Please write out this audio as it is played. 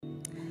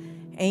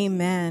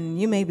Amen.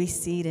 You may be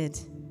seated.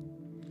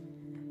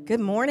 Good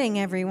morning,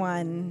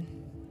 everyone.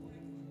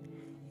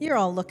 You're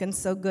all looking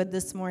so good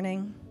this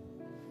morning.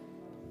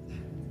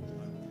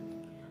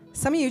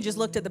 Some of you just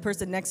looked at the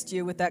person next to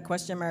you with that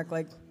question mark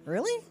like,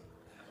 really?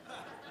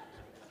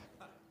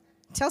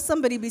 Tell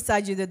somebody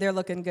beside you that they're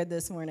looking good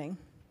this morning.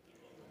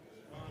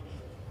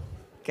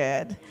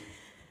 Good.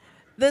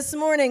 This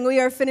morning, we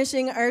are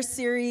finishing our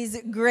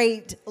series,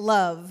 Great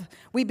Love.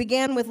 We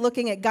began with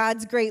looking at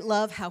God's great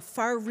love, how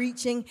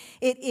far-reaching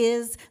it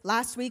is.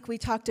 Last week, we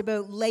talked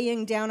about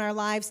laying down our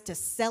lives to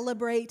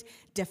celebrate,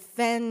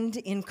 defend,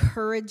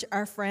 encourage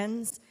our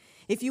friends.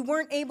 If you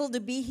weren't able to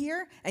be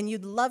here and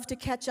you'd love to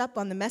catch up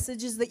on the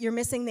messages that you're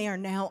missing, they are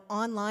now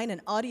online,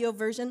 an audio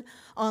version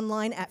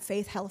online at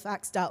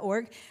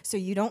faithhalifax.org, so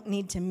you don't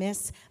need to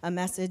miss a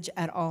message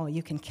at all.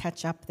 You can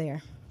catch up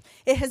there.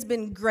 It has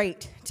been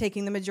great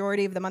taking the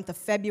majority of the month of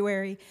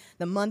February,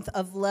 the month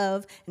of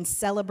love, and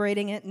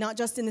celebrating it, not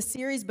just in the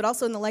series, but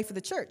also in the life of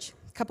the church.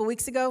 A couple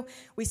weeks ago,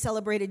 we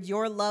celebrated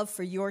your love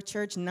for your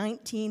church,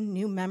 19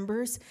 new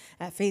members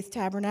at Faith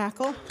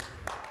Tabernacle.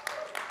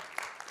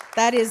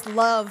 That is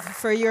love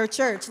for your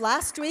church.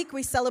 Last week,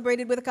 we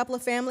celebrated with a couple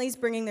of families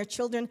bringing their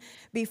children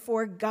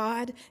before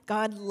God.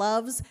 God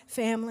loves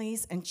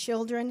families and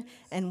children,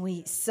 and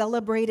we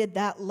celebrated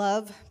that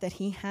love that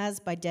He has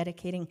by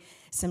dedicating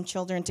some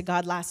children to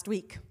God last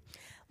week.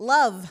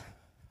 Love.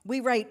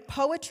 We write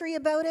poetry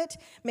about it,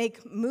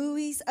 make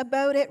movies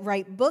about it,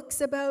 write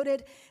books about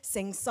it,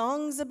 sing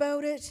songs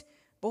about it.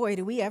 Boy,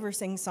 do we ever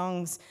sing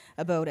songs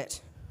about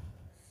it.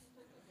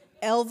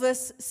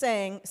 Elvis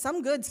sang,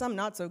 some good, some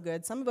not so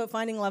good, some about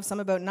finding love,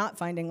 some about not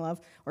finding love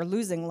or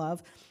losing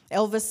love.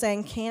 Elvis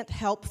sang, Can't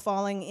Help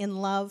Falling in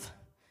Love.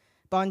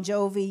 Bon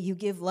Jovi, You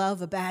Give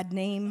Love a Bad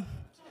Name.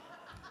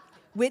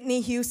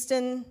 Whitney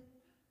Houston,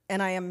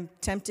 and I am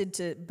tempted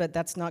to, but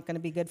that's not going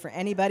to be good for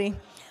anybody.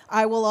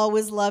 I Will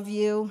Always Love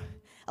You.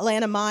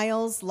 Alana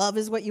Miles, Love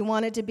Is What You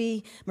Want It to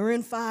Be.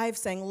 Maroon 5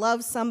 sang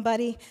Love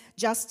Somebody.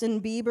 Justin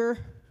Bieber.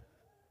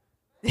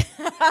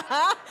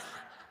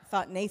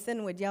 Thought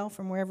Nathan would yell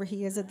from wherever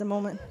he is at the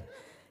moment.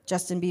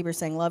 Justin Bieber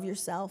saying, Love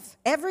Yourself.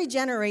 Every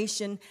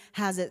generation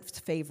has its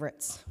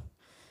favorites.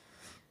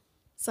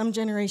 Some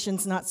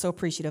generations not so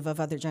appreciative of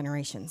other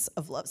generations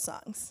of love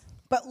songs.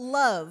 But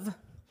love,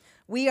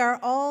 we are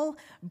all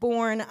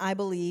born, I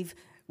believe,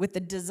 with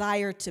the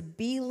desire to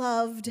be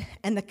loved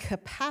and the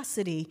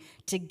capacity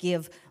to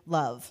give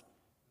love.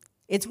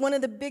 It's one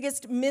of the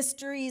biggest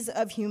mysteries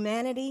of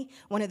humanity,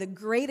 one of the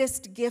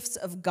greatest gifts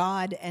of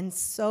God, and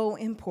so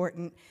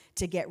important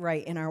to get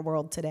right in our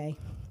world today.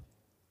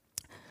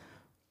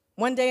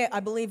 One day, I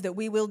believe that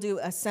we will do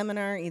a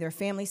seminar, either a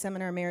family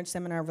seminar, marriage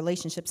seminar,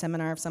 relationship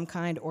seminar of some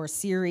kind, or a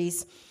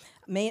series.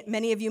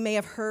 Many of you may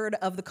have heard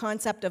of the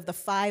concept of the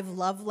 5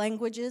 love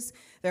languages.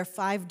 There are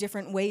 5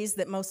 different ways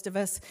that most of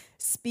us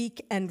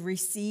speak and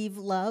receive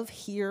love,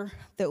 hear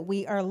that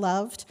we are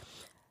loved.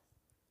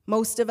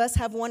 Most of us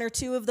have 1 or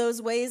 2 of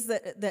those ways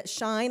that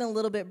shine a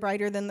little bit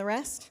brighter than the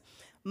rest.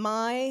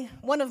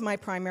 One of my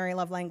primary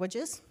love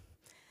languages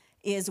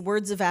is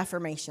words of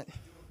affirmation.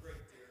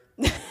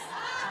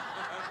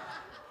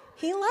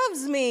 He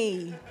loves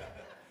me.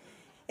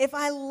 If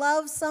I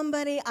love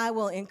somebody, I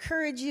will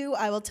encourage you.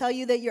 I will tell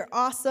you that you're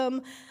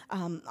awesome.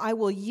 I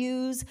will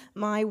use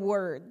my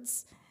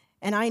words.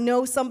 And I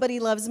know somebody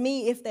loves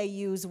me if they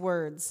use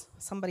words.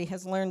 Somebody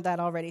has learned that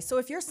already. So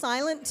if you're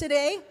silent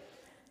today,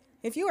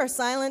 if you are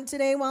silent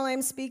today while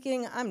I'm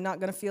speaking, I'm not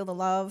going to feel the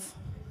love.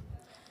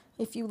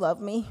 If you love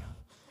me,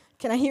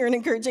 can I hear an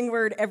encouraging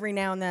word every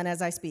now and then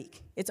as I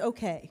speak? It's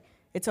okay.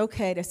 It's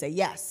okay to say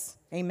yes,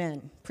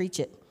 amen, preach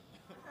it.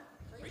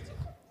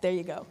 There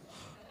you go.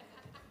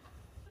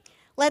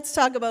 Let's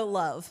talk about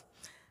love.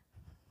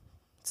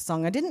 It's a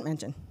song I didn't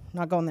mention.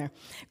 Not going there.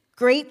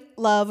 Great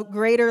love,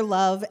 greater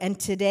love, and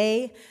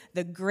today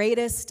the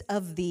greatest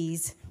of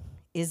these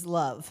is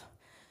love.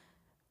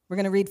 We're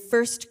going to read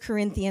 1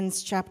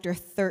 Corinthians chapter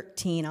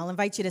 13. I'll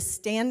invite you to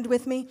stand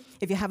with me.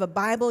 If you have a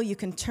Bible, you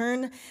can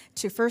turn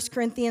to 1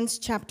 Corinthians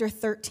chapter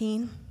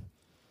 13.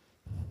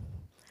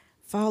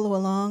 Follow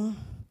along.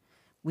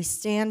 We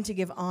stand to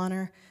give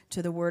honor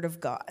to the Word of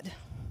God.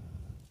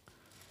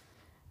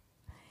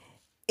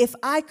 If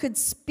I could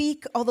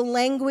speak all the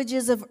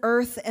languages of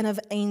earth and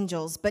of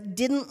angels, but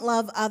didn't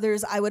love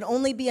others, I would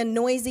only be a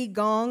noisy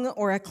gong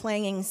or a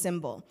clanging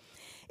cymbal.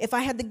 If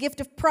I had the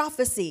gift of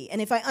prophecy,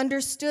 and if I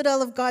understood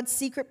all of God's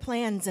secret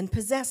plans and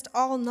possessed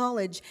all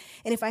knowledge,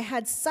 and if I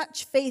had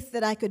such faith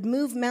that I could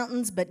move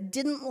mountains but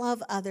didn't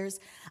love others,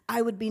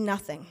 I would be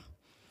nothing.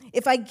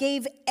 If I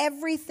gave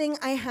everything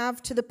I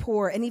have to the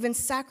poor and even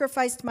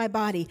sacrificed my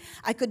body,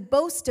 I could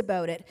boast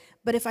about it,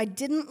 but if I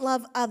didn't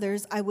love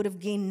others, I would have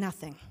gained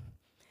nothing.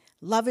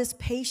 Love is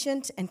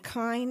patient and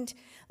kind.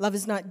 Love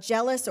is not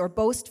jealous or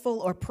boastful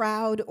or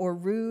proud or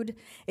rude.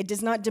 It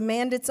does not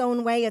demand its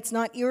own way. It's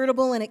not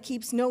irritable, and it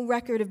keeps no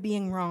record of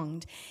being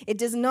wronged. It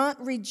does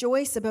not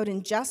rejoice about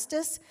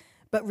injustice,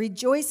 but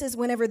rejoices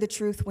whenever the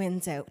truth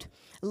wins out.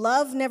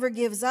 Love never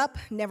gives up,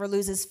 never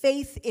loses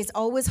faith, is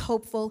always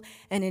hopeful,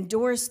 and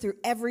endures through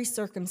every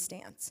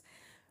circumstance.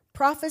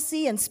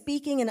 Prophecy and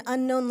speaking in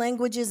unknown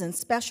languages and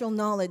special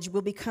knowledge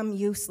will become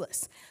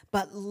useless,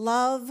 but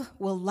love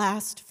will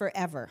last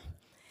forever.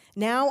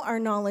 Now our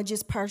knowledge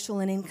is partial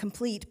and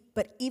incomplete,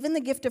 but even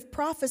the gift of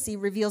prophecy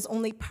reveals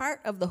only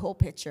part of the whole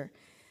picture.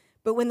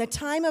 But when the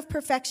time of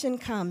perfection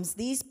comes,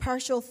 these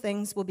partial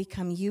things will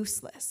become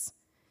useless.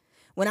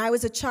 When I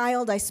was a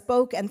child, I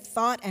spoke and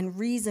thought and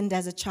reasoned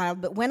as a child,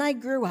 but when I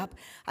grew up,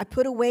 I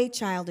put away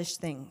childish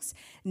things.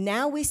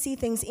 Now we see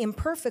things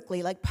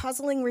imperfectly, like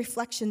puzzling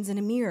reflections in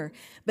a mirror,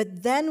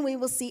 but then we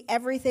will see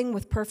everything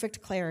with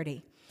perfect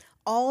clarity.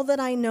 All that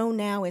I know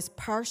now is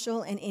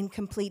partial and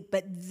incomplete,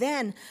 but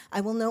then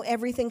I will know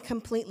everything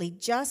completely,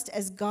 just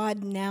as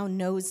God now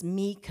knows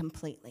me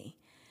completely.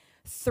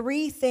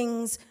 3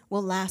 things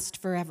will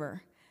last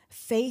forever: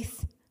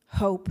 faith,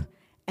 hope,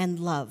 and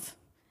love.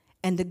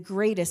 And the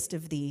greatest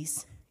of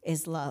these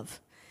is love.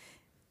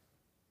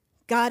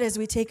 God, as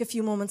we take a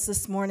few moments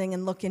this morning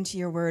and look into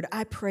your word,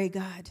 I pray,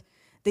 God,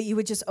 that you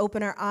would just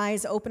open our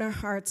eyes, open our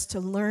hearts to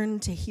learn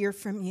to hear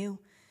from you.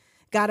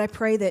 God, I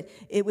pray that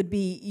it would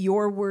be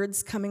your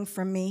words coming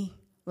from me.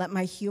 Let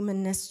my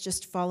humanness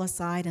just fall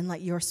aside and let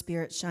your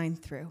spirit shine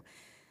through.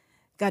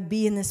 God,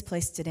 be in this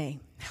place today.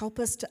 Help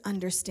us to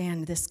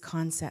understand this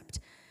concept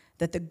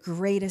that the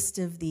greatest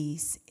of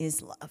these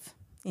is love.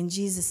 In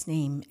Jesus'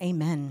 name,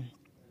 amen.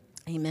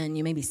 Amen.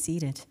 You may be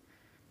seated.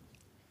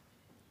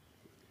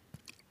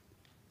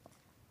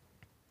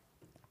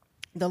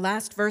 The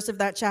last verse of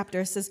that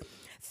chapter says,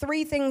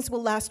 3 things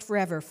will last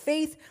forever: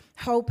 faith,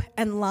 hope,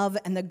 and love,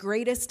 and the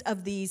greatest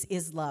of these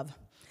is love.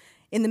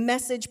 In the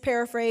Message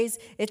paraphrase,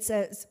 it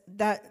says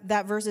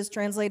that verse is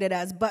translated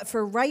as, but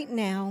for right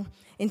now,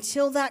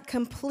 until that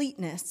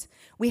completeness,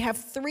 we have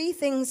 3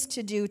 things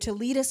to do to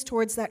lead us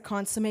towards that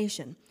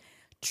consummation: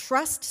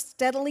 trust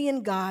steadily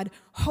in God,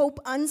 hope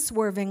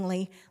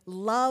unswervingly,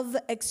 love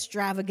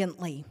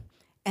extravagantly.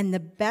 And the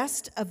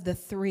best of the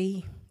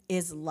 3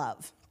 is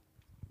love.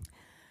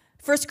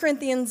 1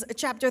 Corinthians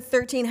chapter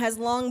 13 has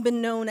long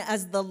been known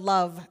as the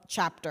love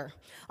chapter,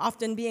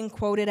 often being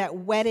quoted at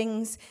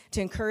weddings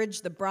to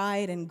encourage the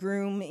bride and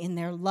groom in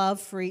their love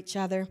for each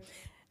other.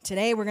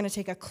 Today, we're going to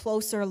take a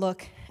closer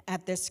look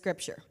at this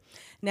scripture.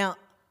 Now,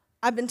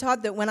 I've been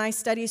taught that when I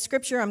study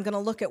scripture, I'm going to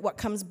look at what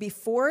comes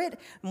before it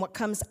and what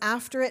comes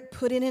after it,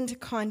 put it into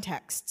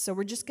context. So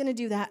we're just going to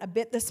do that a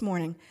bit this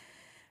morning.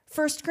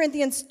 1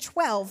 Corinthians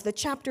 12, the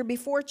chapter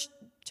before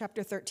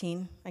chapter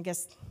 13, I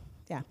guess,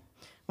 yeah,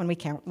 when we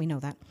count, we know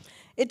that.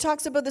 It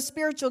talks about the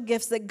spiritual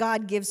gifts that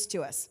God gives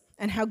to us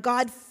and how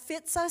God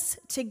fits us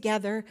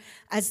together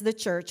as the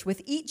church,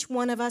 with each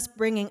one of us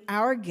bringing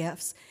our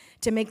gifts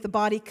to make the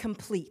body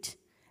complete.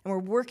 And we're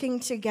working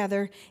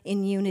together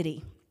in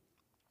unity.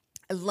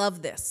 I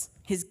love this.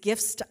 His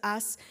gifts to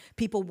us,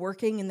 people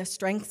working in the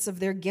strengths of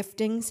their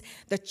giftings,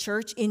 the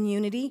church in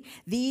unity.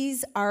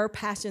 These are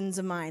passions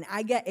of mine.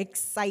 I get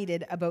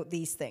excited about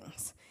these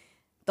things.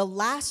 The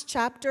last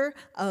chapter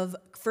of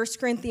 1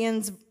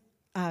 Corinthians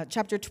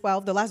chapter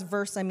 12, the last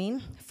verse,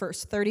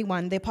 verse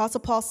 31, the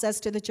Apostle Paul says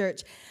to the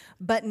church,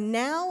 but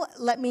now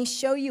let me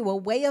show you a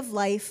way of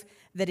life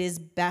that is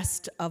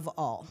best of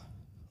all.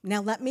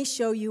 Now let me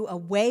show you a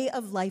way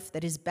of life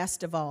that is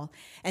best of all.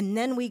 And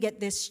then we get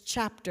this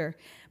chapter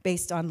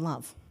based on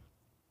love.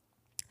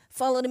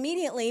 Followed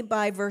immediately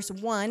by verse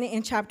 1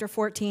 in chapter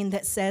 14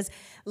 that says,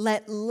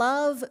 let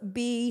love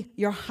be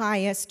your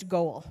highest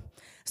goal.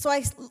 So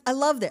I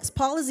love this.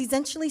 Paul is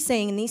essentially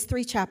saying in these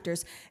 3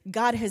 chapters,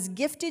 God has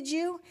gifted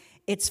you.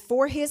 It's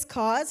for his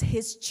cause,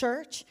 his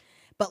church.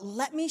 But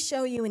let me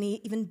show you an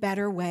even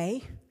better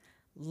way: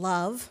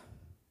 love.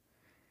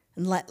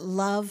 And let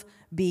love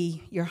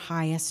be your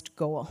highest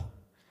goal.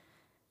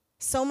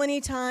 So many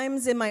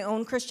times in my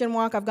own Christian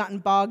walk, I've gotten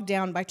bogged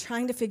down by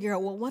trying to figure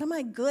out, well, what am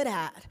I good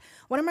at?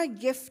 What are my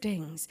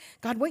giftings?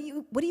 God, what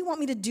do you want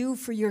me to do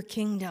for your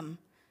kingdom?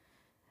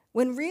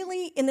 When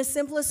really, in the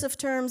simplest of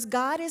terms,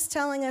 God is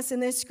telling us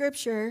in this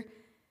scripture,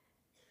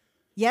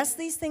 yes,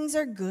 these things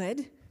are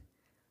good,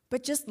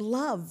 but just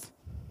love.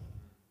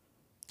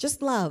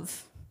 Just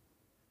love.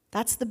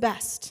 That's the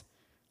best.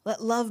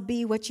 Let love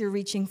be what you're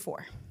reaching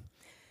for.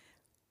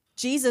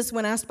 Jesus,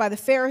 when asked by the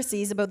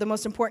Pharisees about the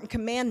most important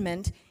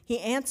commandment, he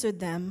answered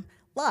them,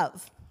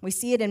 love. We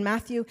see it in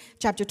Matthew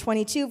chapter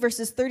 22,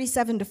 verses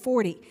 37 to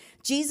 40.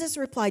 Jesus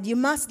replied, you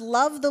must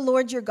love the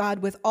Lord your God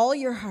with all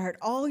your heart,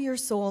 all your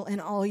soul, and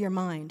all your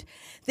mind.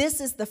 This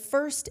is the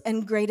first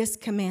and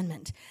greatest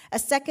commandment. A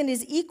second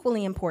is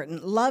equally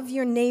important. Love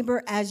your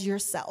neighbor as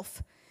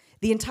yourself.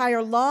 The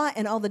entire law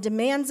and all the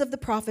demands of the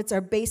prophets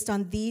are based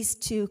on these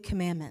 2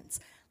 commandments.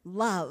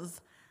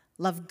 Love.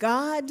 Love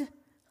God,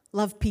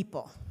 love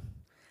people.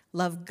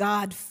 Love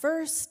God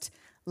first,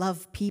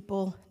 love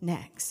people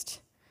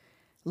next.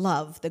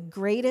 Love. The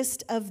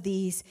greatest of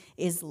these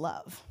is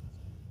love.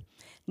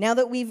 Now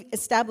that we've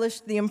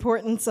established the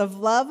importance of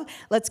love,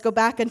 let's go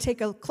back and take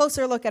a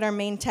closer look at our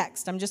main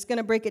text. I'm just going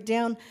to break it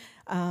down,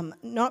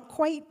 not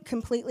quite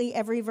completely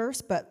every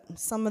verse, but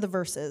some of the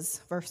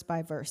verses, verse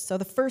by verse. So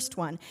the first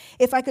one,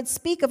 if I could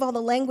speak of all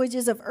the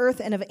languages of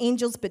earth and of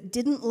angels but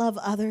didn't love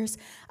others,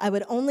 I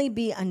would only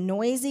be a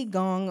noisy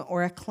gong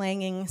or a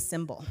clanging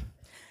cymbal.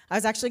 I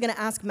was actually going to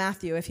ask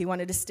Matthew if he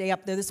wanted to stay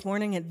up there this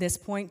morning at this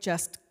point,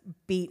 just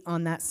beat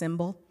on that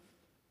cymbal.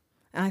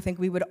 And I think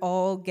we would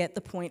all get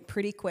the point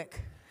pretty quick.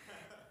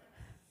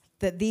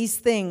 That these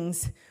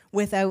things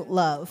without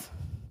love,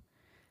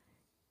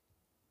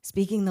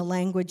 speaking the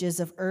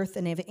languages of earth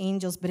and of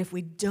angels, but if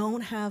we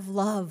don't have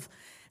love,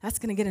 that's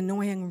going to get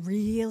annoying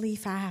really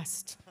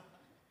fast.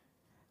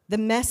 The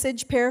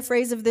Message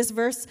paraphrase of this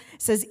verse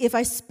says, if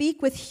I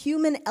speak with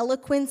human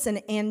eloquence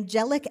and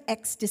angelic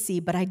ecstasy,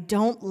 but I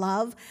don't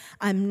love,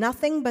 I'm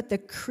nothing but the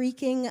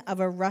creaking of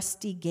a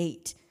rusty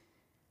gate.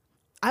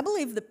 I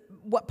believe that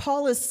what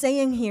Paul is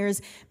saying here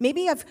is,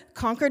 maybe I've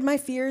conquered my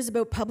fears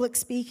about public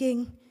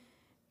speaking.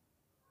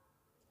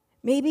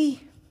 Maybe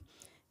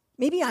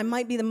I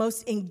might be the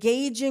most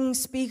engaging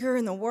speaker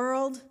in the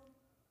world.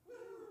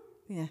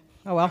 Yeah,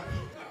 oh well.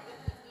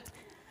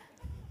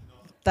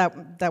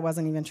 That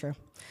wasn't even true.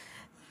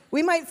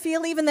 We might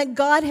feel even that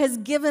God has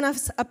given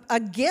us a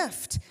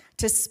gift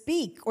to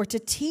speak or to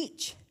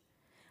teach,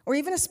 or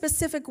even a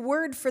specific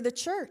word for the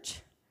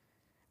church,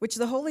 which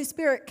the Holy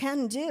Spirit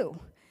can do.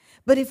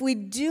 But if we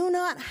do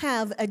not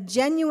have a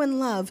genuine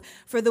love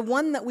for the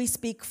one that we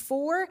speak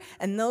for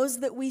and those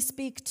that we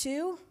speak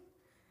to,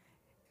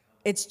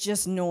 it's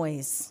just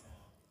noise.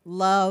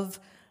 Love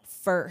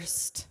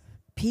first.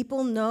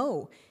 People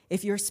know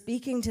if you're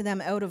speaking to them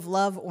out of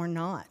love or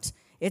not.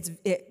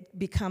 It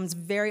becomes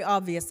very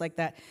obvious, like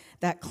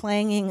that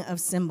clanging of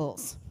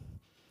cymbals.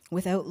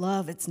 Without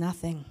love, it's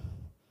nothing.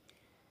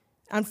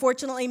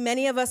 Unfortunately,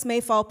 many of us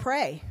may fall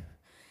prey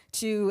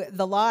to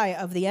the lie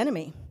of the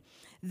enemy,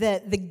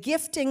 that the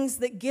giftings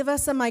that give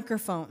us a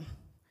microphone,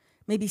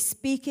 maybe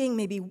speaking,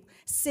 maybe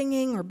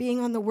singing, or being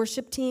on the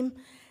worship team,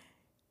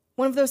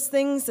 one of those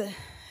things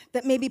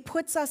that maybe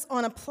puts us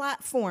on a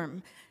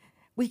platform,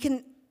 we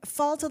can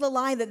fall to the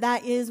lie that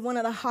that is one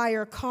of the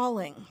higher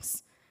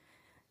callings.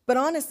 But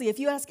honestly, if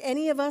you ask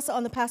any of us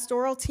on the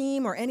pastoral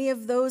team or any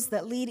of those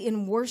that lead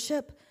in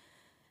worship,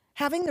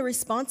 having the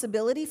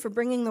responsibility for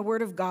bringing the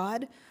Word of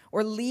God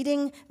or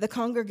leading the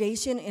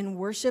congregation in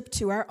worship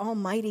to our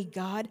Almighty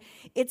God,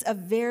 it's a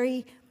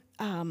very,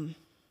 trying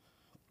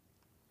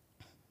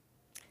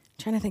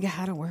to think of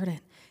how to word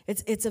it.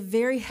 It's a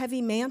very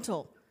heavy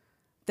mantle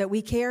that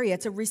we carry.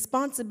 It's a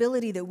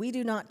responsibility that we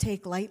do not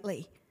take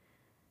lightly.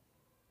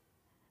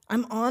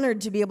 I'm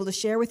honored to be able to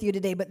share with you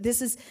today, but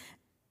this is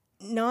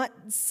not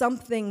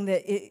something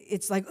that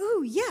it's like,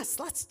 ooh, yes,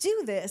 let's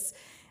do this.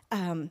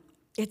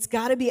 It's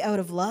got to be out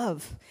of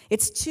love.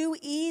 It's too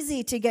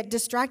easy to get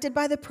distracted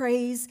by the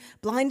praise,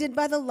 blinded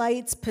by the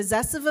lights,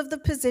 possessive of the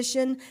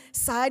position,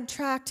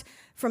 sidetracked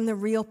from the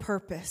real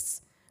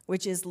purpose,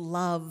 which is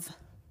love.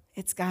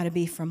 It's got to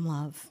be from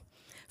love.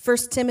 1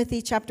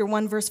 Timothy chapter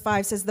 1, verse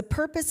 5 says, the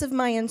purpose of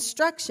my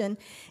instruction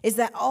is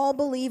that all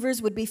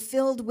believers would be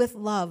filled with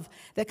love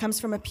that comes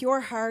from a pure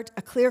heart,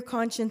 a clear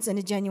conscience, and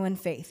a genuine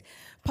faith.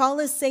 Paul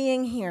is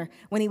saying here,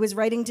 when he was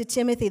writing to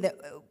Timothy, that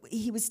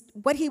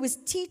what he was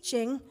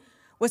teaching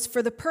was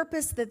for the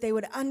purpose that they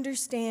would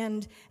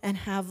understand and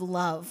have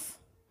love.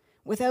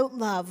 Without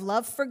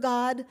love for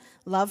God,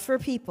 love for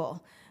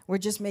people, we're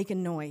just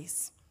making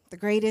noise. The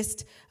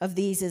greatest of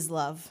these is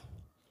love.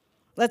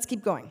 Let's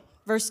keep going.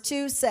 Verse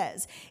 2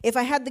 says, if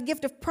I had the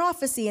gift of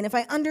prophecy, and if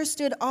I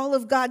understood all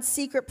of God's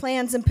secret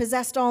plans and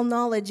possessed all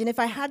knowledge, and if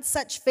I had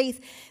such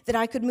faith that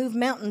I could move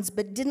mountains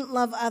but didn't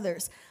love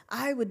others,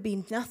 I would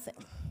be nothing.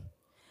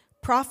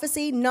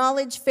 Prophecy,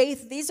 knowledge,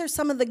 faith, these are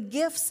some of the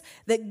gifts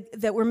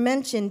that were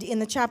mentioned in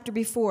the chapter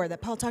before,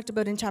 that Paul talked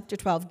about in chapter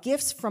 12,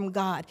 gifts from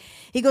God.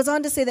 He goes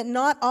on to say that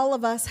not all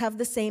of us have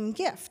the same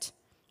gift.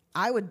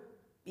 I would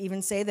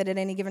even say that at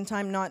any given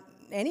time, not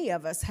any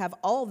of us have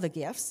all the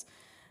gifts.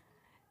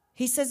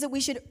 He says that we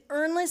should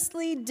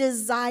earnestly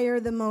desire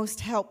the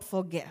most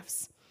helpful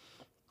gifts.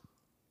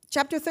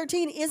 Chapter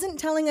 13 isn't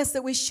telling us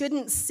that we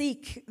shouldn't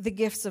seek the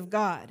gifts of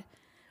God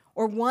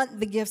or want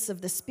the gifts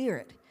of the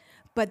Spirit,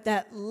 but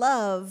that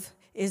love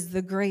is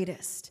the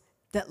greatest,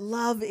 that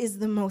love is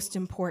the most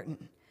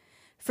important.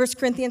 1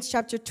 Corinthians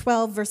chapter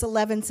 12, verse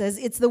 11 says,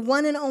 it's the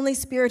one and only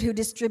Spirit who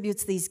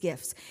distributes these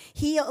gifts.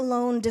 He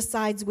alone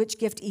decides which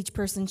gift each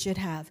person should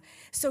have.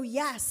 So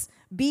yes,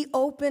 be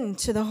open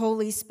to the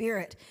Holy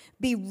Spirit.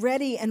 Be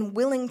ready and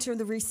willing to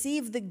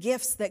receive the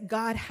gifts that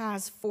God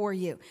has for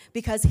you,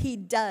 because He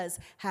does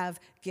have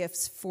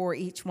gifts for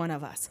each one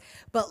of us.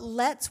 But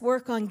let's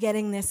work on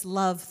getting this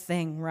love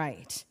thing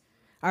right.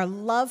 Our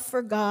love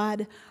for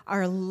God,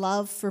 our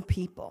love for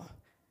people.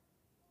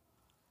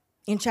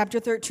 In chapter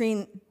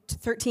 13,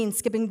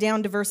 skipping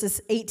down to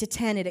verses 8 to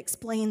 10, it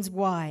explains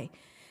why.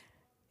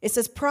 It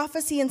says,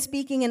 prophecy and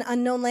speaking in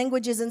unknown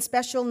languages and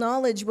special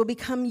knowledge will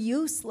become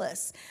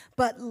useless,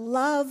 but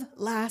love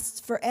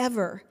lasts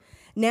forever.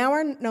 Now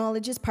our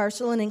knowledge is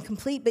partial and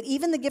incomplete, but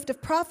even the gift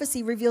of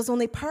prophecy reveals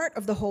only part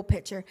of the whole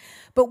picture.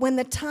 But when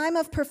the time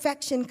of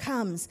perfection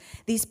comes,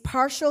 these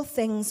partial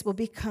things will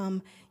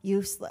become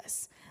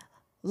useless.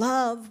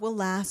 Love will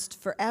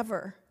last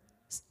forever.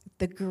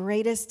 The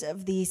greatest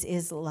of these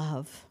is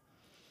love.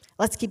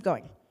 Let's keep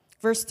going.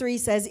 Verse 3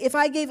 says, if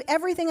I gave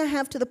everything I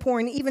have to the poor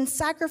and even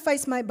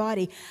sacrificed my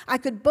body, I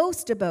could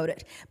boast about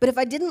it. But if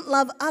I didn't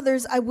love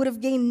others, I would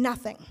have gained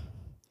nothing.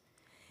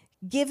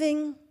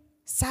 Giving,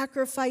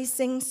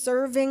 sacrificing,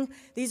 serving,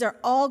 these are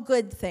all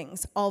good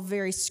things, all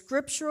very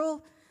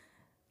scriptural,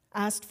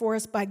 asked for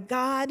us by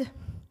God,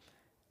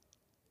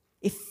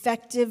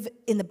 effective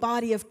in the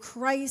body of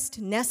Christ,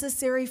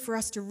 necessary for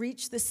us to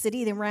reach the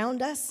city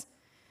around us.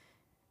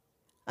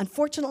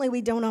 Unfortunately,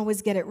 we don't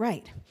always get it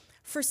right.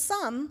 For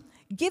some,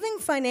 giving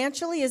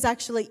financially is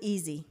actually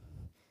easy.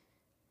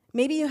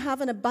 Maybe you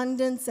have an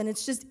abundance and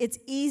it's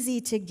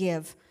easy to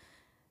give.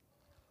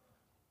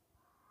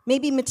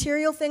 Maybe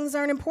material things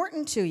aren't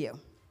important to you.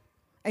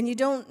 And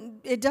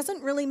it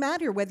doesn't really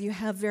matter whether you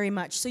have very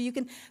much. So you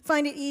can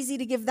find it easy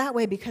to give that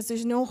way because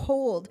there's no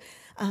hold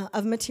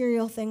of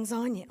material things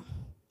on you.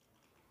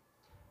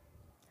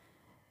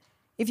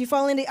 If you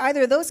fall into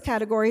either of those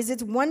categories,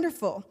 it's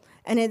wonderful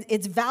and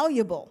it's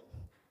valuable.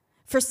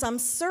 For some,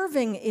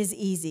 serving is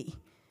easy.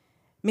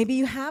 Maybe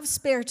you have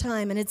spare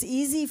time and it's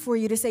easy for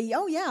you to say,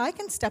 oh yeah, I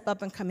can step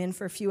up and come in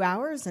for a few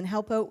hours and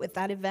help out with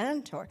that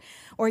event.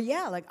 Or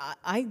yeah, like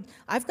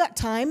I've got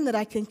time that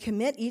I can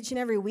commit each and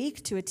every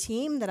week to a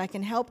team that I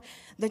can help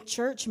the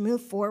church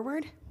move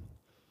forward.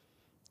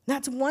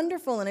 That's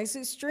wonderful and it's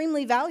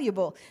extremely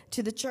valuable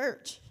to the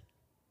church.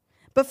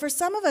 But for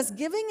some of us,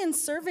 giving and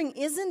serving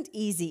isn't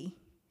easy.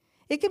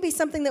 It could be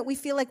something that we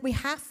feel like we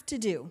have to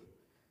do.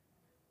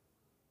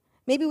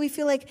 Maybe we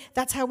feel like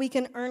that's how we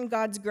can earn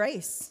God's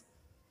grace.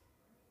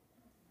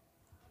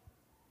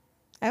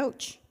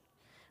 Ouch.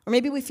 Or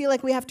maybe we feel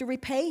like we have to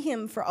repay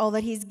him for all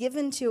that he's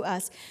given to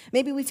us.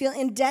 Maybe we feel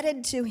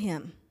indebted to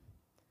him.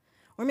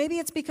 Or maybe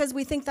it's because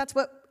we think that's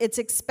what it's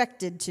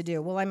expected to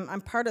do. Well,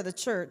 I'm part of the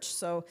church,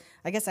 so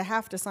I guess I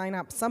have to sign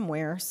up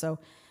somewhere. So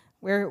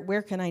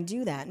where can I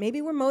do that?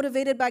 Maybe we're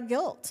motivated by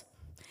guilt.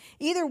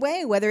 Either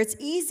way, whether it's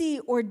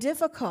easy or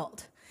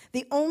difficult,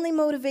 the only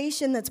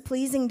motivation that's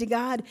pleasing to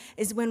God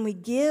is when we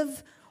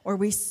give or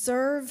we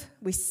serve,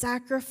 we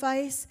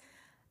sacrifice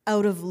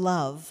out of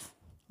love.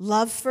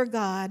 Love for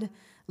God,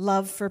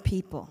 love for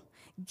people.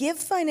 Give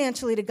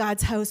financially to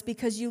God's house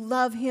because you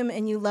love him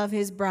and you love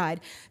his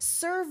bride.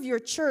 Serve your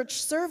church,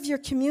 serve your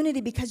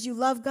community because you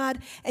love God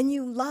and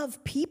you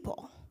love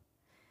people.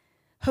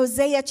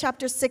 Hosea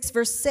chapter 6,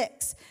 verse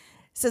 6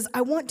 says,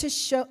 I want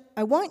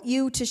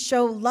you to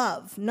show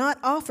love, not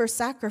offer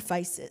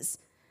sacrifices.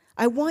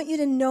 I want you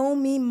to know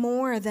me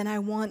more than I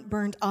want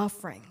burnt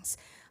offerings.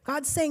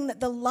 God's saying that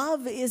the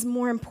love is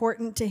more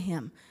important to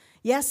him.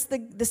 Yes,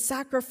 the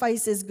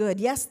sacrifice is good.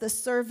 Yes, the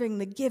serving,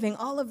 the giving,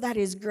 all of that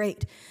is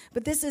great.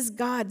 But this is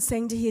God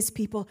saying to his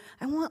people,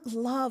 I want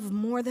love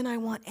more than I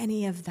want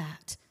any of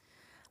that.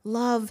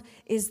 Love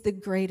is the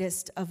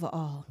greatest of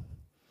all.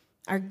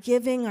 Our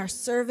giving, our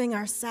serving,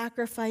 our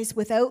sacrifice,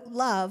 without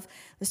love,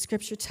 the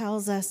scripture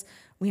tells us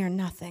we are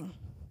nothing.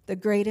 The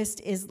greatest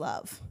is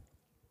love.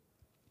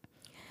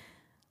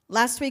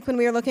 Last week when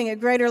we were looking at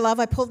greater love,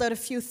 I pulled out a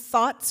few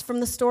thoughts from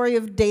the story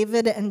of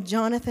David and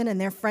Jonathan and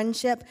their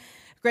friendship.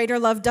 Greater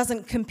love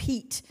doesn't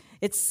compete.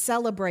 It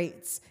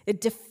celebrates. It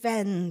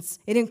defends.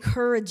 It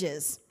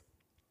encourages.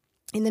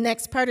 In the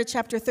next part of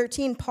chapter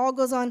 13, Paul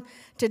goes on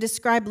to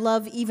describe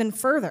love even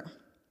further.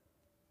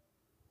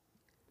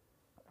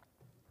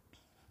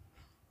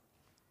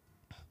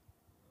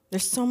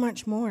 There's so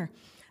much more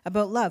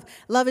about love.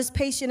 Love is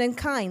patient and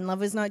kind.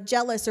 Love is not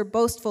jealous or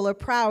boastful or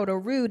proud or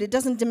rude. It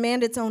doesn't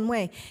demand its own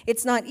way.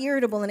 It's not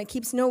irritable and it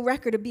keeps no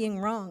record of being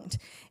wronged.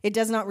 It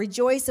does not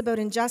rejoice about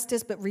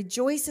injustice, but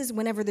rejoices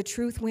whenever the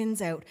truth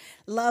wins out.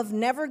 Love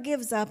never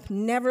gives up,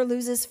 never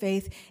loses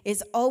faith,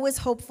 is always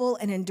hopeful,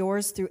 and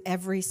endures through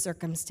every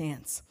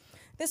circumstance.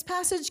 This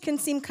passage can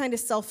seem kind of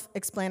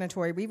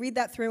self-explanatory. We read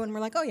that through and we're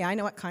like, oh yeah, I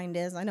know what kind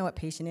is. I know what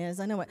patient is.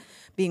 I know what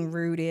being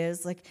rude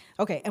is. Like,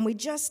 okay, and we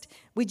just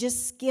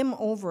skim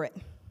over it.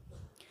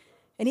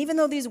 And even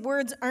though these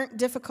words aren't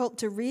difficult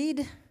to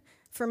read,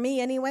 for me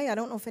anyway, I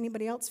don't know if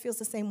anybody else feels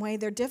the same way,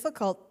 they're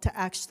difficult to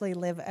actually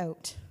live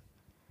out.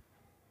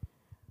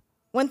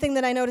 One thing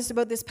that I noticed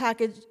about this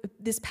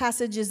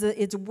passage is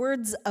that it's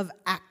words of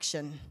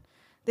action.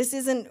 This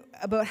isn't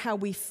about how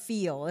we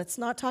feel. It's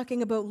not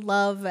talking about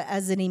love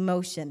as an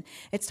emotion.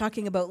 It's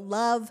talking about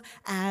love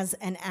as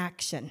an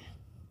action.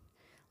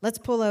 Let's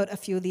pull out a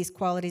few of these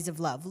qualities of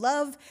love.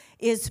 Love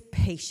is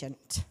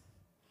patient.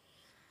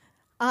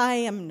 I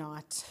am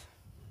not.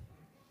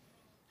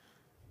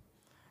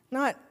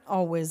 Not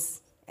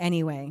always,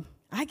 anyway.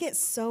 I get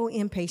so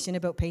impatient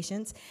about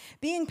patience.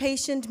 Being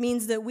patient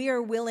means that we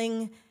are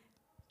willing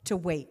to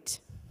wait.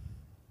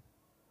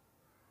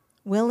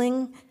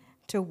 Willing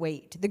to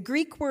wait. The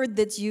Greek word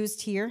that's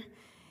used here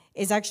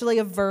is actually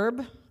a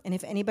verb, and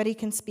if anybody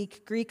can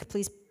speak Greek,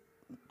 please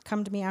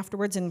come to me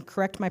afterwards and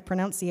correct my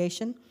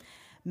pronunciation.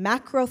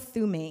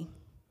 Macrothumai.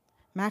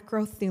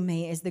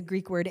 Macrothumai is the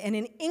Greek word. And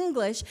in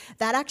English,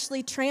 that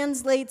actually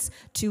translates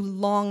to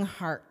long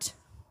heart.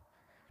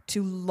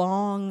 To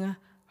long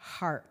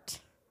heart.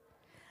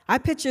 I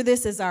picture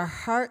this as our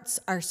hearts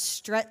are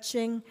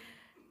stretching.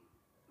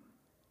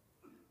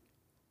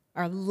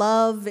 Our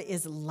love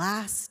is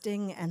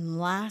lasting and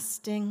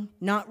lasting,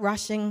 not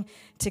rushing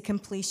to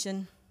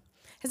completion.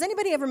 Has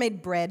anybody ever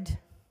made bread?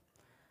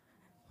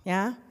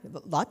 Yeah?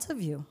 Lots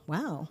of you.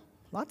 Wow.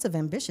 Lots of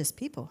ambitious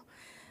people.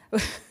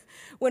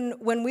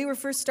 When we were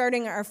first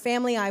starting our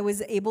family, I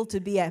was able to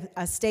be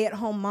a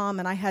stay-at-home mom,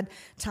 and I had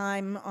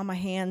time on my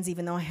hands,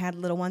 even though I had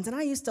little ones. And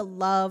I used to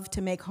love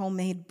to make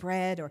homemade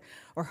bread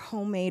or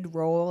homemade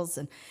rolls,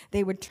 and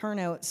they would turn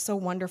out so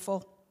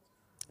wonderful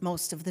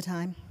most of the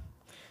time.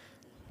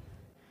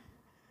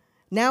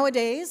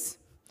 Nowadays,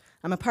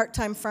 I'm a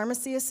part-time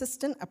pharmacy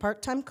assistant, a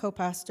part-time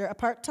co-pastor, a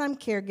part-time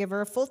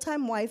caregiver, a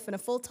full-time wife, and a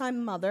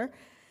full-time mother.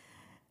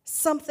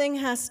 Something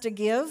has to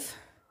give.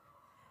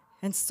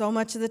 And so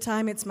much of the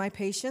time, it's my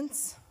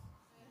patience.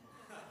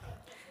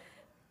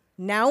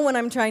 Now, when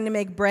I'm trying to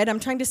make bread, I'm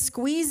trying to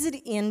squeeze it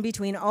in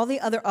between all the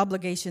other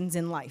obligations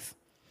in life,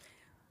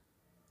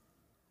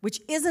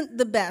 which isn't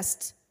the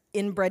best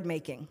in bread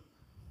making.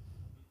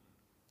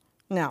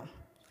 No,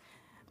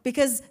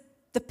 because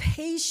the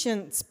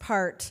patience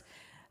part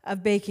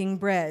of baking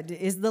bread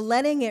is the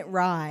letting it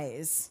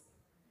rise.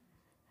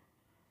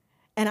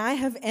 And I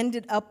have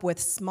ended up with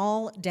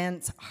small,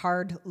 dense,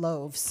 hard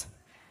loaves.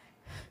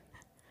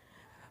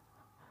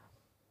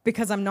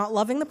 Because I'm not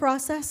loving the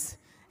process,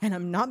 and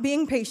I'm not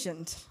being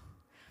patient.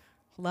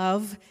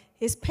 Love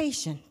is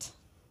patient.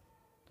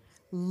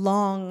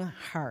 Long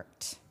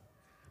heart.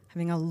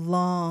 Having a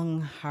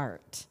long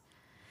heart.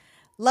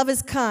 Love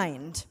is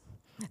kind.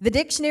 The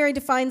dictionary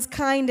defines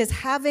kind as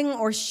having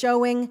or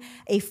showing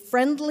a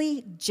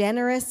friendly,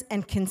 generous,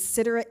 and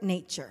considerate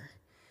nature.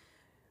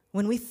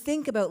 When we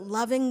think about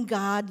loving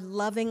God,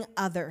 loving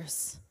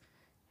others,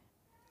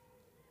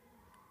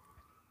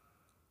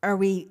 are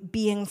we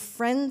being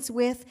friends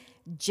with,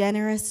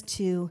 generous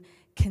to,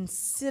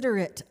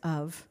 considerate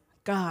of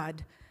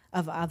God,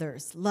 of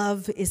others?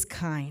 Love is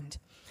kind.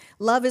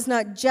 Love is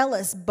not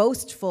jealous,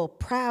 boastful,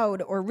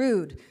 proud, or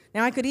rude.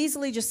 Now, I could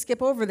easily just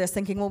skip over this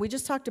thinking, well, we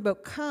just talked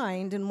about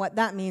kind and what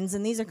that means,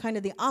 and these are kind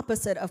of the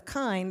opposite of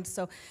kind,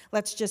 so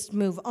let's just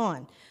move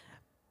on.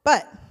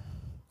 But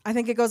I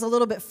think it goes a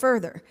little bit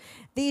further.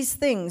 These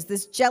things,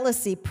 this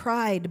jealousy,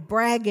 pride,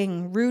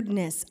 bragging,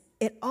 rudeness,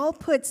 it all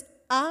puts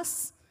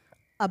us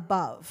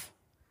above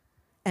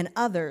and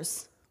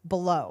others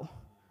below.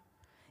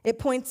 It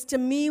points to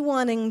me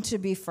wanting to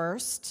be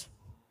first,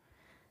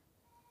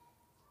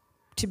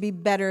 to be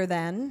better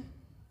than.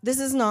 This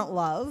is not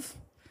love.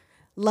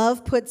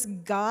 Love puts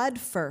God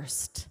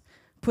first,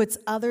 puts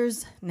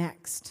others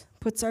next,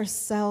 puts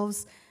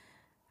ourselves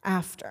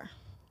after,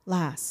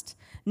 last.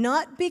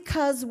 Not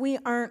because we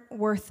aren't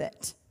worth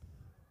it.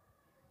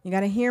 You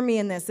got to hear me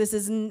in this.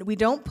 We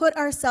don't put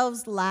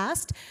ourselves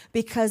last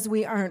because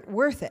we aren't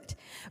worth it,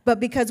 but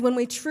because when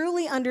we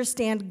truly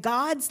understand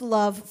God's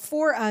love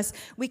for us,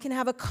 we can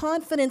have a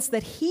confidence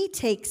that He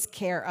takes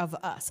care of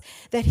us,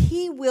 that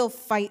He will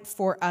fight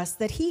for us,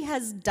 that He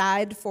has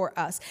died for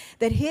us,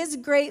 that His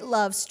great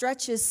love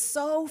stretches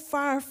so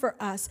far for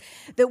us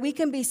that we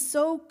can be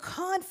so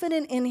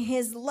confident in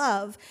His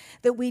love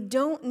that we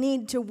don't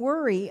need to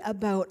worry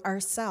about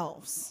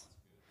ourselves.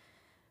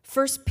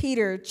 1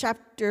 Peter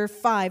chapter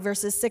 5,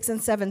 verses 6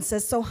 and 7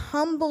 says, "So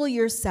humble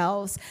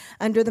yourselves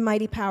under the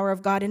mighty power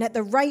of God, and at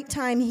the right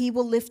time He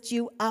will lift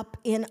you up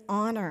in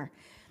honor.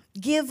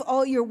 Give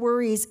all your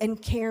worries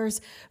and cares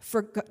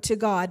to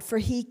God, for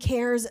He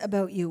cares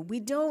about you."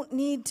 We don't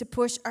need to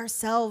push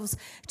ourselves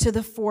to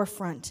the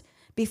forefront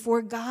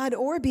before God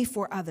or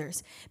before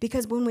others,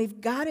 because when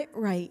we've got it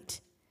right,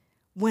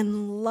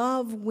 when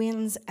love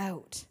wins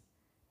out,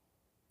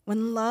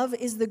 when love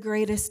is the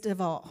greatest of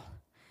all,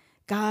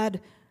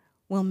 God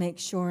will make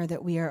sure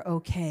that we are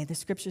okay. The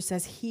scripture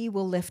says He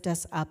will lift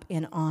us up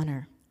in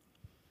honor.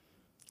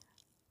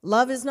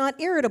 Love is not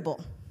irritable.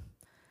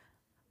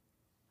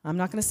 I'm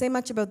not going to say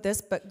much about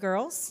this, but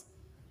girls,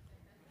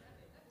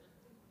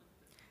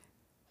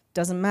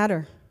 doesn't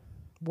matter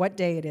what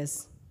day it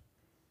is.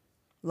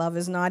 Love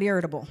is not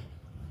irritable.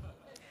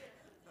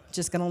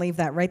 Just going to leave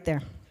that right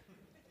there.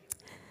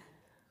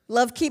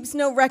 Love keeps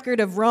no record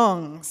of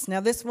wrongs.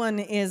 Now, this one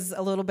is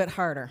a little bit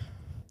harder.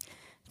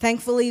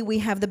 Thankfully, we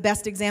have the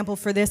best example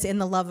for this in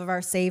the love of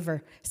our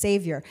Savior.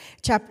 2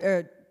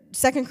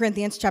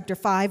 Corinthians chapter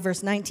 5,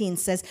 verse 19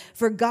 says,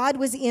 "For God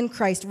was in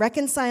Christ,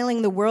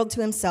 reconciling the world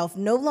to Himself,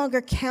 no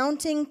longer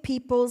counting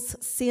people's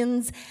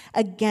sins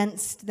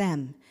against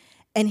them.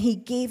 And He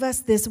gave us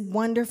this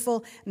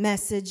wonderful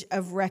message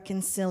of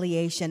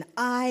reconciliation."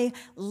 I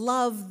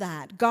love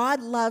that.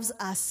 God loves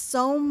us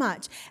so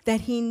much that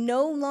He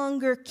no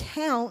longer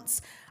counts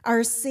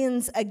our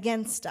sins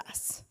against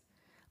us.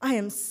 I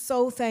am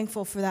so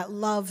thankful for that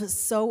love,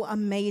 so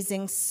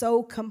amazing,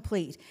 so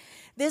complete.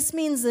 This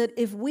means that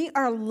if we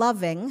are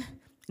loving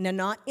Now,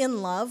 not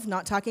in love,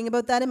 not talking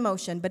about that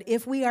emotion, but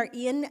if we are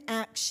in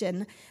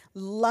action,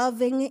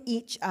 loving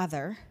each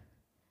other,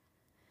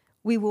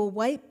 we will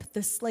wipe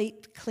the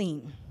slate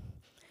clean.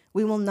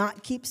 We will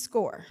not keep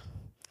score.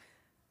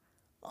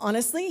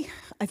 Honestly,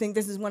 I think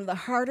this is one of the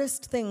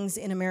hardest things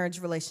in a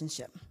marriage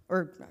relationship.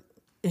 Or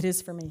it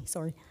is for me,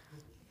 sorry.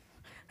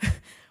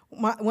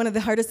 One of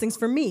the hardest things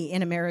for me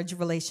in a marriage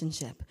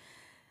relationship.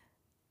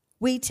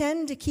 We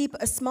tend to keep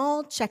a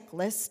small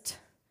checklist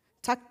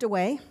tucked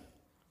away.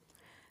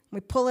 We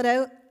pull it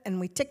out and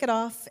we tick it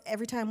off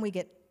every time we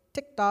get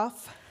ticked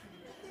off.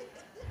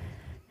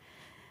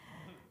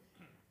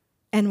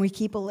 And we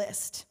keep a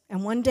list.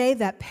 And one day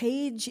that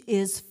page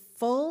is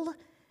full.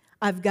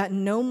 I've got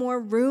no more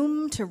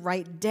room to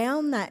write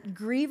down that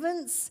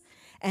grievance,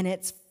 and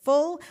it's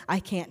full.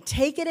 I can't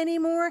take it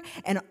anymore.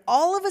 And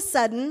all of a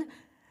sudden,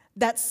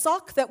 that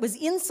sock that was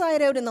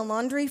inside out in the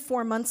laundry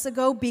 4 months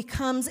ago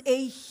becomes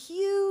a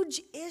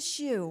huge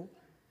issue.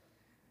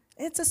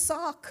 It's a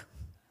sock.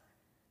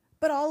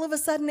 But all of a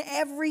sudden,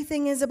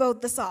 everything is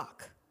about the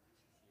sock.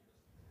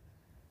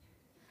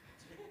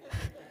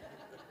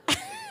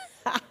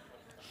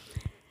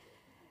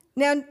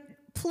 Now,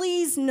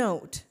 please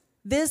note,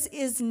 this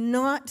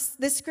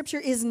scripture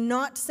is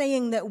not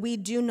saying that we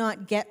do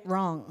not get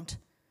wronged.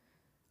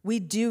 We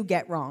do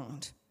get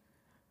wronged.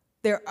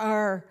 There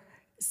are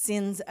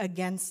sins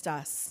against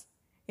us.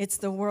 It's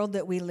the world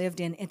that we lived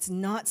in. It's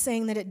not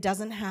saying that it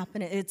doesn't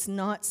happen. It's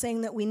not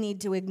saying that we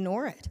need to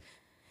ignore it.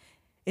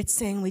 It's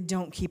saying we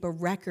don't keep a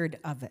record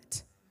of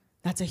it.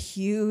 That's a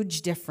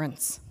huge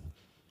difference.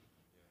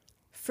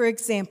 For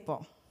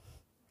example,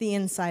 the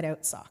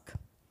inside-out sock.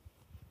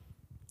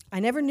 I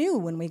never knew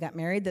when we got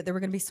married that there were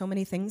going to be so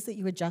many things that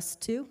you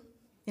adjust to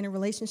in a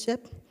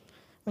relationship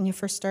when you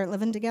first start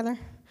living together.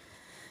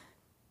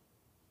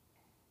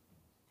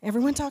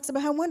 Everyone talks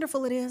about how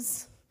wonderful it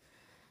is.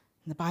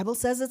 The Bible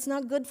says it's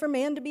not good for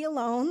man to be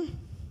alone.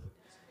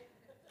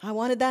 I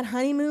wanted that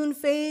honeymoon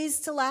phase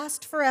to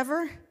last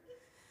forever.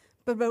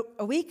 But about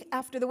a week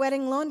after the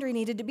wedding, laundry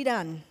needed to be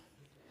done.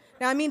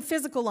 Now, I mean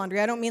physical laundry.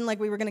 I don't mean like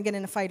we were going to get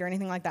in a fight or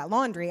anything like that.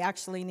 Laundry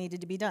actually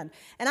needed to be done.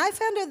 And I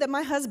found out that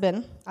my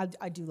husband,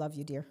 I do love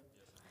you, dear.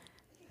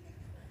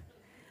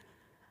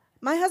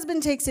 My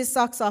husband takes his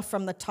socks off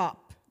from the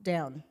top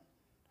down.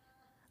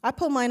 I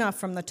pull mine off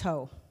from the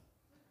toe.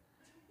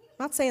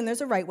 I'm not saying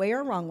there's a right way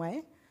or a wrong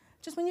way.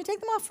 Just when you take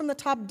them off from the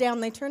top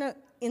down, they turn out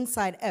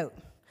inside out.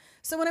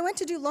 So when I went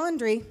to do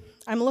laundry,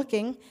 I'm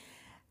looking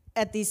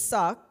at these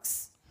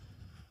socks.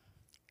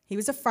 He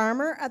was a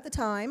farmer at the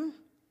time.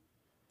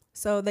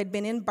 So they'd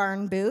been in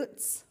barn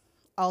boots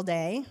all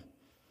day.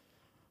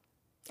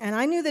 And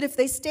I knew that if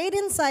they stayed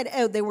inside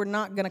out, they were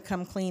not going to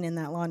come clean in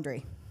that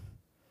laundry.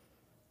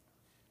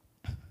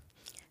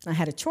 And I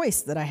had a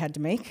choice that I had to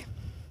make.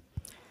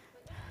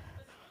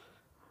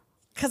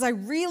 Because I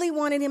really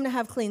wanted him to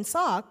have clean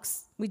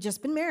socks. We'd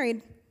just been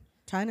married,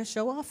 trying to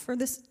show off for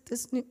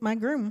my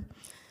groom.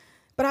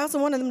 But I also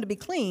wanted them to be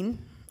clean,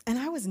 and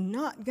I was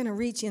not going to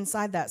reach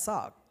inside that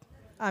sock.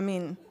 I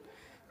mean,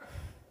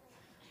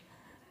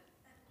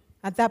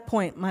 at that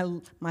point, my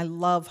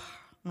love,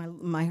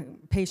 my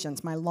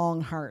patience, my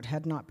long heart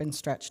had not been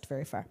stretched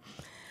very far.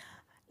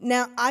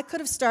 Now, I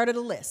could have started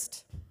a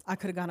list. I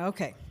could have gone,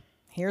 okay,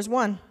 here's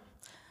one.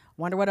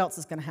 Wonder what else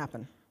is going to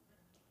happen.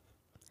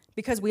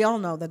 Because we all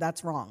know that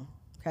that's wrong,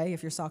 okay,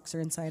 if your socks are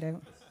inside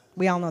out.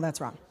 We all know that's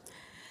wrong.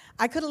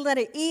 I could have let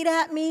it eat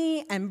at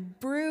me and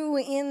brew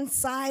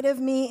inside of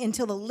me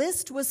until the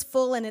list was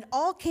full and it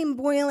all came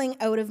boiling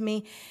out of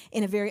me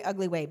in a very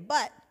ugly way.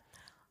 But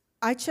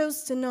I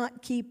chose to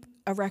not keep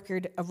a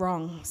record of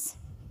wrongs.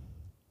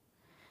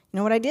 You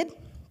know what I did?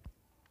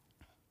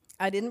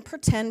 I didn't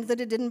pretend that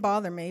it didn't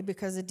bother me,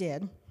 because it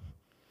did.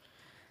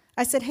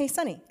 I said, hey,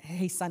 honey.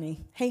 Hey,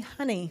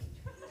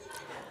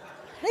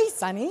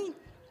 Sonny.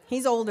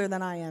 He's older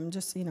than I am,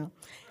 just so you know.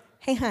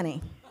 Hey,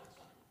 honey.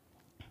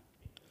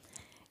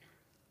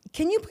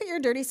 Can you put your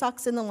dirty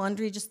socks in the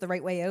laundry just the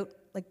right way out?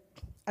 Like,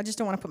 I just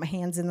don't want to put my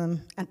hands in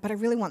them, but I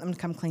really want them to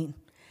come clean.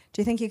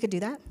 Do you think you could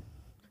do that?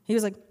 He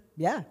was like,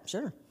 yeah,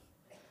 sure.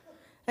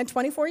 And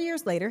 24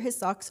 years later, his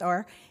socks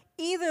are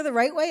either the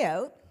right way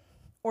out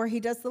or he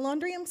does the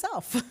laundry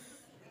himself.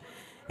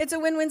 It's a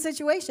win-win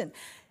situation.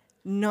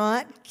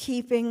 Not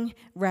keeping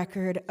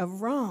record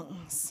of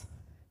wrongs.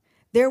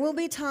 There will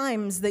be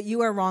times that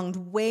you are wronged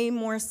way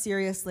more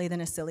seriously than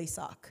a silly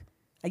sock.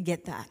 I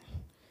get that.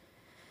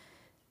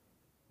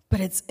 But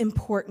it's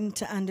important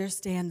to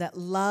understand that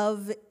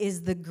love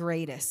is the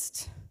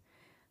greatest.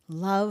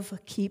 Love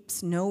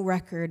keeps no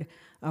record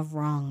of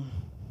wrong.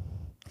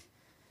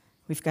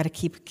 We've got to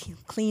keep a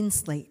clean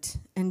slate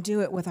and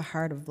do it with a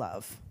heart of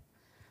love.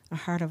 A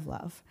heart of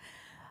love.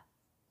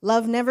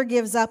 Love never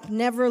gives up,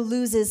 never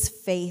loses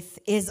faith,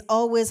 is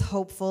always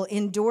hopeful,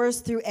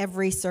 endures through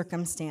every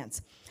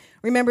circumstance.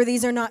 Remember,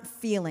 these are not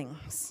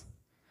feelings.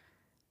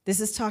 This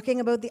is talking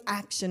about the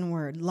action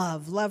word,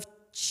 love. Love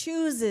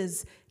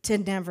chooses to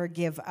never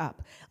give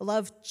up.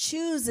 Love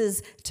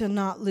chooses to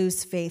not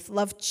lose faith.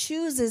 Love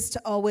chooses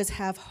to always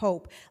have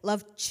hope.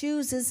 Love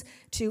chooses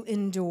to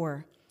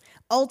endure.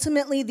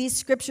 Ultimately, these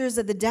scriptures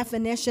are the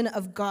definition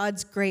of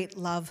God's great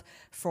love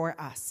for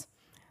us.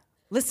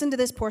 Listen to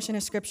this portion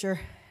of scripture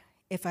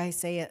if I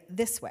say it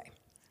this way.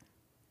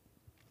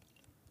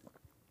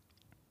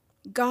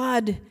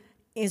 God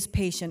is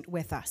patient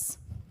with us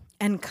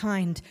and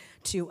kind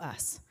to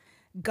us.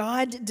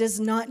 God does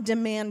not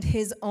demand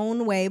his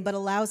own way, but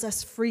allows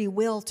us free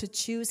will to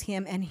choose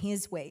him and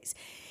his ways.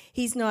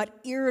 He's not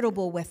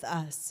irritable with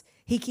us.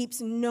 He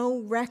keeps no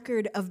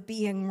record of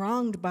being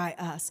wronged by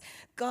us.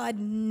 God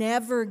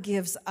never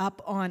gives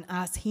up on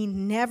us. He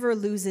never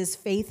loses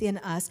faith in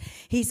us.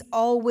 He's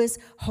always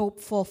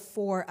hopeful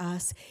for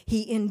us.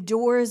 He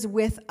endures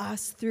with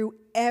us through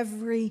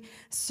every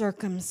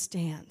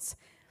circumstance.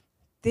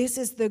 This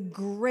is the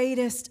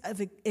greatest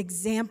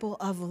example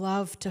of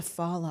love to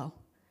follow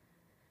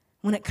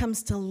when it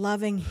comes to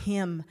loving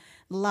him,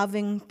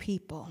 loving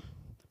people.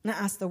 I'm going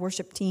to ask the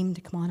worship team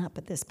to come on up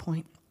at this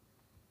point.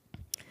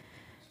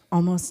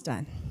 Almost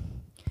done.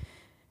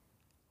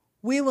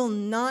 We will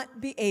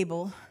not be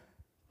able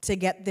to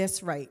get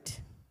this right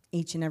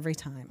each and every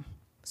time.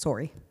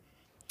 Sorry.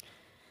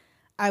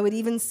 I would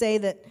even say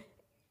that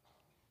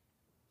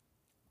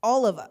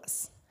all of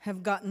us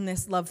have gotten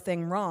this love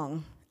thing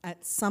wrong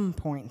at some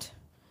point.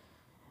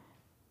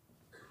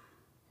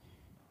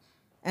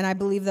 And I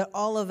believe that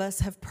all of us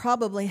have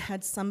probably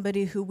had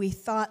somebody who we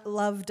thought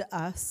loved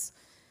us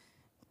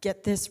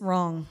get this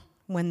wrong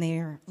when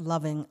they're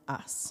loving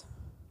us.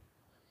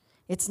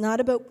 It's not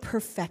about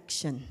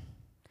perfection.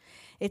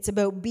 It's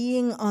about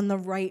being on the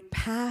right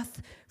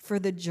path for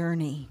the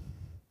journey.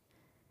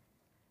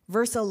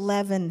 Verse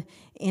 11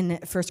 in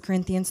 1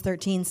 Corinthians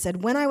 13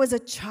 said, "When I was a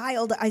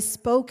child, I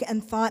spoke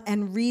and thought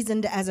and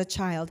reasoned as a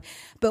child.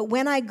 But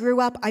when I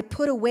grew up, I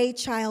put away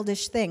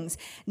childish things.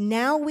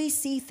 Now we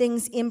see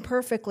things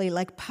imperfectly,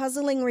 like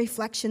puzzling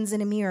reflections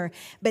in a mirror.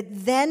 But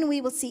then we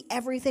will see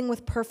everything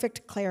with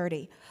perfect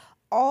clarity.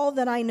 All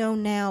that I know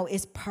now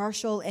is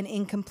partial and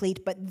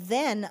incomplete, but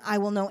then I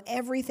will know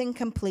everything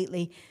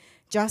completely,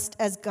 just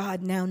as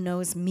God now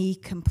knows me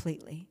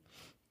completely."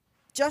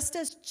 Just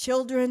as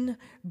children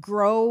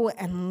grow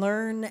and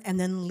learn and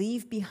then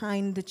leave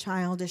behind the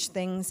childish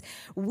things,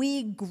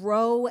 we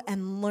grow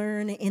and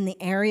learn in the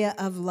area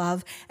of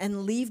love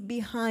and leave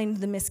behind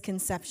the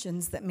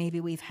misconceptions that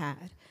maybe we've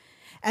had.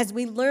 As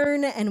we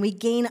learn and we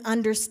gain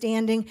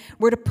understanding,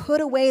 we're to put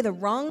away the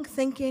wrong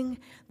thinking,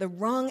 the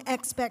wrong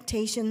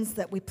expectations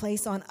that we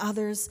place on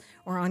others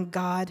or on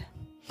God.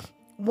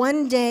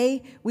 One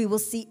day, we will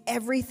see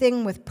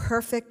everything with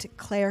perfect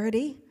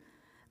clarity,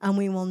 and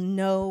we will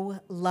know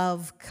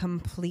love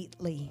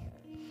completely.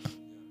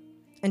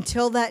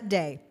 Until that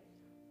day,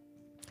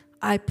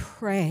 I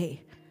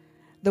pray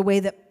the way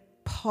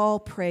that Paul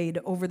prayed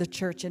over the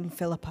church in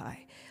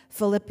Philippi.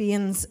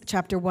 Philippians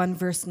chapter 1,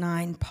 verse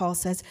 9, Paul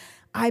says,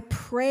 "I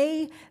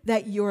pray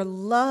that your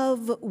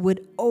love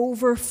would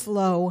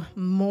overflow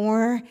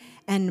more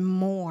and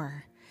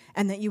more,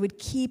 and that you would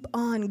keep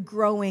on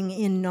growing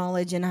in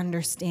knowledge and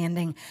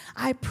understanding.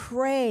 I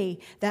pray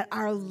that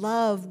our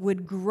love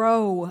would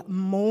grow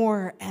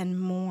more and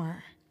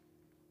more."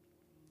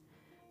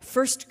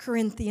 1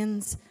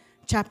 Corinthians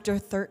chapter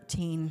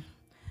 13,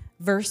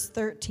 verse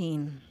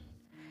 13.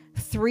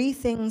 3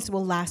 things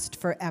will last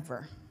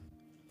forever: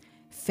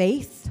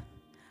 faith,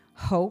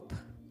 hope,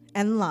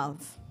 and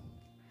love.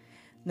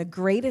 The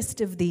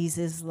greatest of these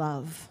is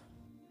love.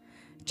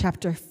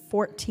 Chapter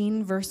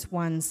 14, verse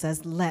 1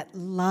 says, "Let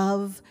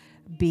love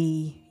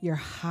be your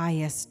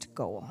highest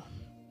goal."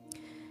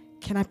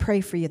 Can I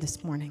pray for you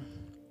this morning?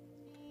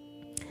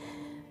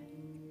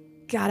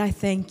 God, I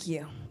thank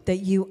you that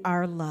you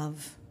are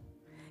love.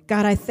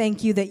 God, I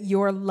thank you that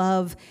your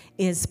love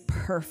is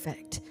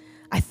perfect.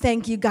 I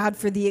thank you, God,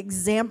 for the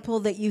example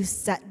that you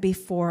set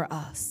before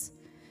us.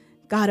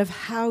 God, of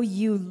how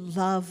you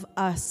love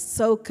us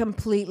so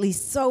completely,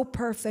 so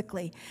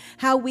perfectly,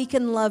 how we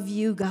can love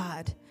you,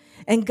 God.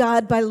 And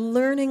God, by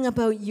learning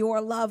about your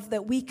love,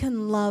 that we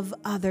can love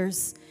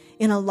others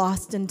in a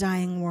lost and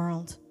dying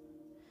world.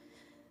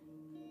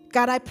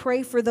 God, I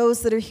pray for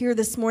those that are here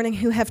this morning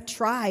who have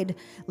tried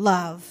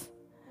love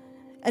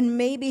and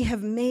maybe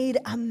have made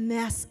a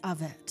mess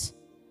of it.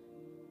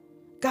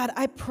 God,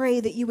 I pray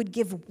that you would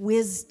give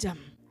wisdom,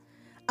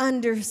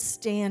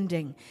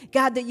 understanding.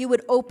 God, that you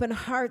would open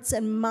hearts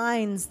and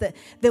minds, that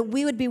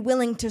we would be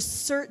willing to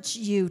search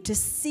you, to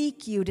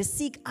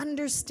seek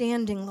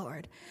understanding,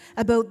 Lord,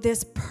 about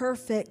this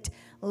perfect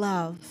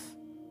love.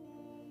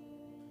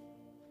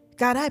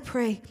 God, I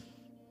pray,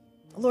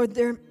 Lord,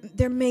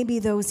 there may be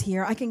those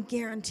here. I can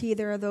guarantee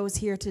there are those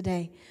here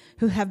today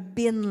who have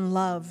been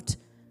loved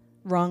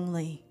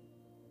wrongly.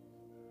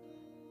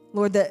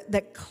 Lord,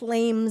 that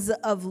claims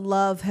of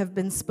love have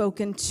been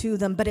spoken to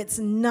them, but it's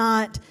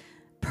not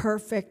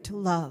perfect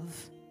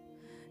love.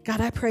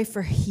 God, I pray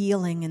for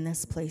healing in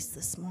this place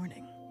this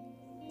morning.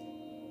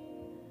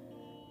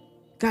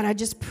 God, I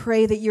just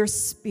pray that your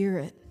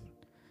Spirit,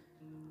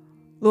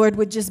 Lord,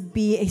 would just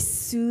be a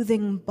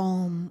soothing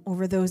balm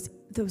over those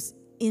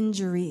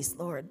injuries,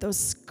 Lord, those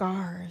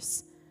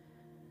scars.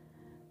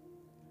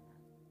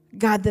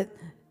 God,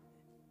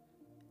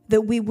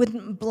 that we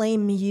wouldn't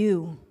blame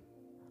you,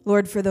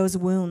 Lord, for those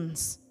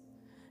wounds,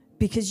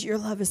 because your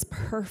love is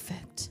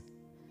perfect.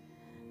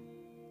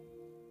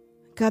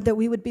 God, that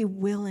we would be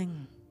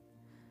willing,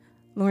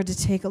 Lord, to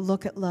take a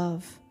look at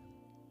love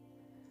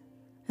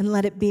and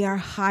let it be our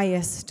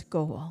highest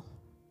goal.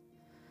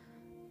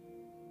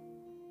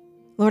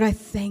 Lord, I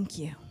thank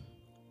you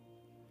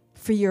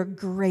for your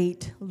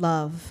great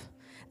love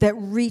that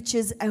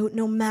reaches out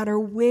no matter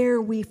where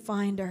we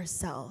find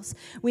ourselves.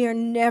 We are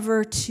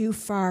never too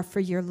far for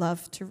your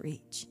love to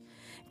reach.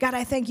 God,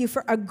 I thank you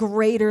for a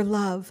greater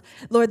love,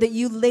 Lord, that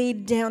you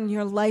laid down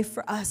your life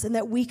for us and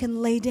that we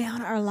can lay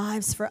down our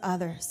lives for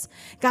others.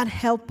 God,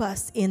 help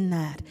us in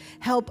that.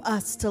 Help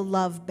us to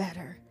love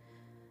better.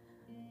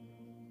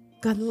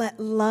 God, let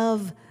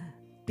love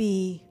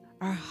be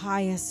our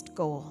highest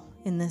goal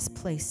in this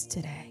place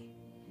today.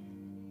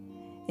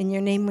 In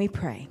your name we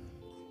pray.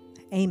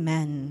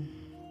 Amen.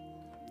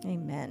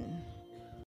 Amen.